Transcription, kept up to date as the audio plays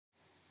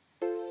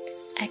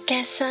I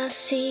guess I'll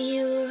see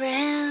you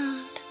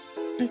around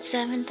in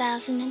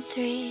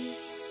 7003.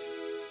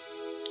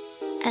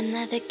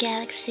 Another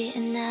galaxy,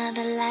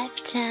 another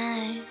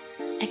lifetime,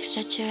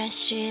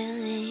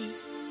 extraterrestrially.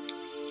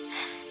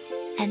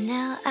 I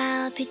know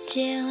I'll be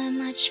doing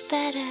much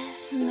better,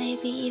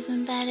 maybe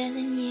even better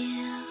than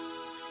you.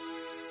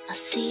 I'll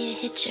see you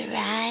hitch a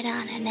ride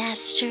on an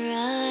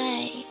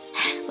asteroid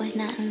with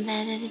nothing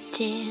better to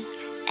do.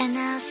 And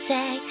I'll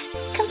say,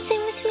 come sing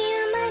with me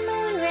on my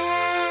moon rocket.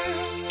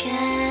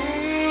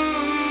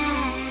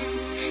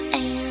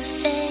 And you'll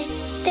say,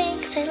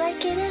 thanks, I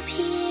like it up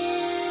here.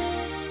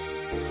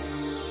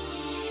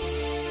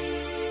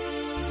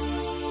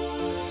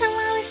 And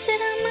while we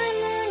sit on my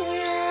moon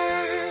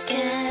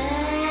rocket,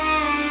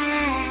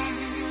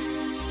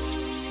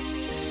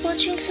 we'll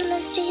drink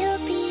celestial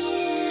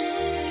beer.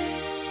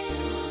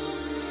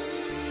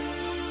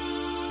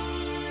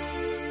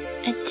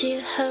 I do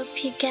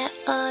hope you get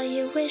all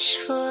you wish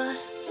for,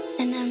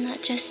 and I'm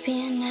not just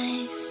being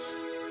nice.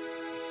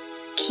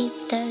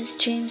 Keep those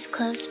dreams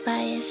close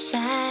by your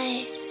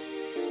side.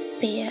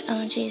 Be your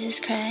own Jesus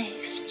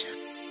Christ.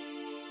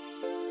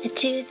 I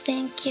do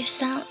think you're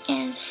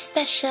something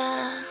special.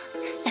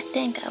 I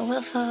think I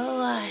will for a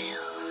while.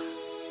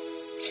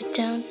 So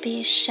don't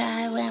be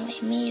shy when we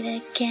meet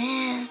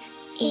again,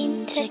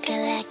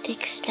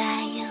 intergalactic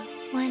style.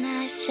 When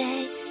I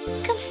say,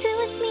 come sit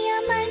with me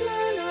on my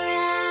moon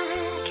rocket,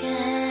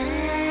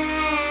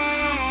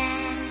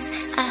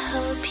 I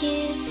hope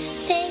you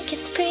think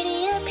it's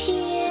pretty up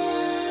here.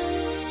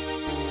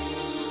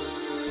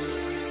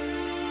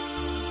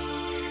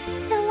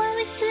 And when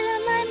we sit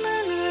on my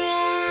moon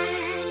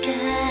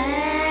rocket,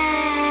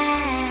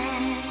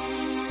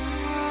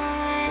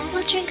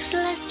 we'll drink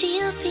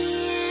celestial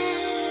beer.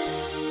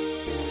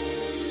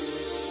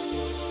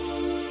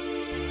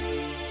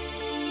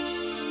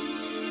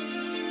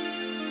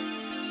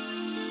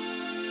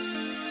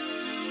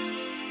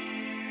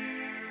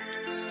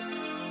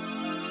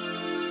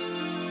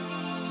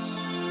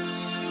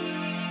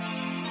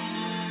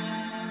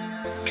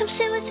 Come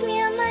sit with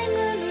me on my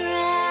moon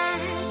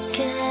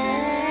rocket.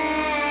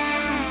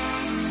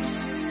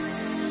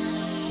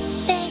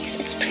 Thanks,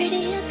 it's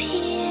pretty up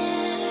here.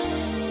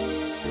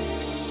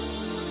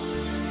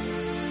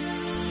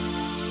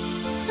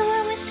 And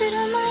when we sit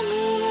on my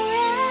moon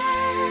rocket,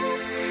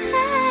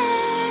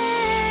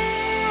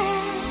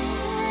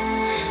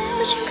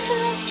 we'll drink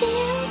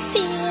celestial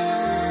beer.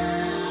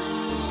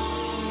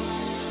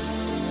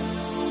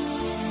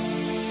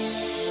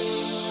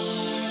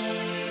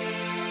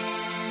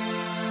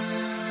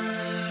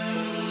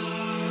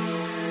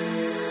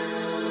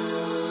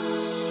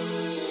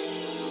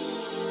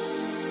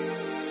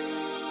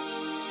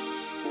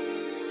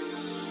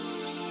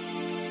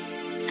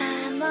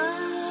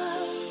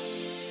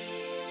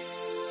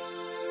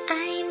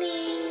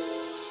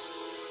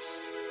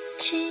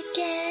 To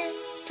get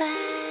by,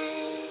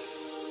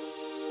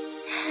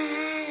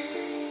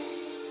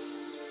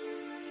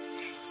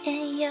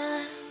 and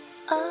you're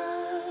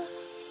all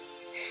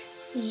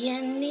you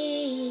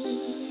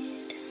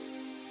need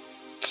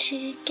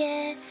to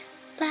get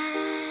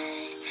by.